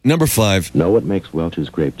Number 5. Know what makes Welch's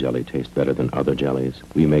grape jelly taste better than other jellies?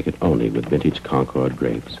 We make it only with vintage Concord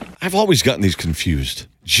grapes. I've always gotten these confused.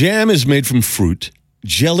 Jam is made from fruit,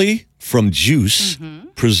 jelly from juice,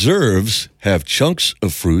 preserves have chunks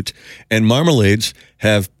of fruit, and marmalades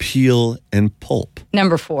have peel and pulp.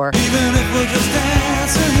 Number 4.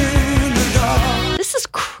 This is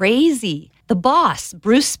crazy. The boss,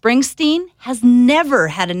 Bruce Springsteen, has never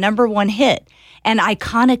had a number 1 hit. And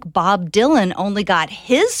iconic Bob Dylan only got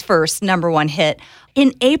his first number 1 hit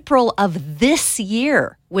in April of this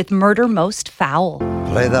year with Murder Most Foul.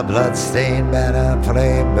 Play the bloodstained banner,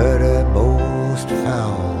 play Murder Most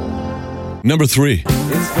Foul. Number 3.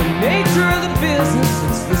 It's the nature of the business.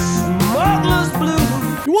 It's the smuggler's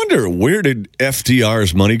blues. You wonder, where did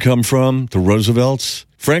FDR's money come from, the Roosevelts?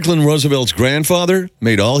 Franklin Roosevelt's grandfather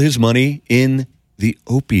made all his money in the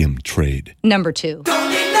opium trade. Number 2.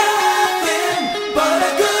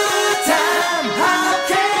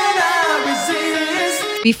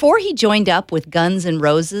 Before he joined up with Guns N'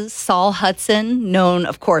 Roses, Saul Hudson, known,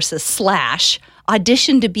 of course, as Slash,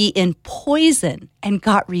 auditioned to be in Poison and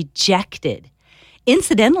got rejected.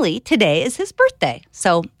 Incidentally, today is his birthday,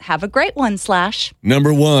 so have a great one, Slash.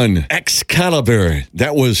 Number 1, Excalibur.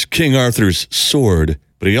 That was King Arthur's sword,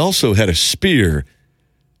 but he also had a spear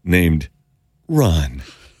named Ron.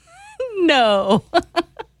 No.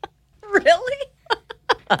 Really?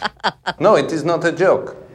 No, it is not a joke.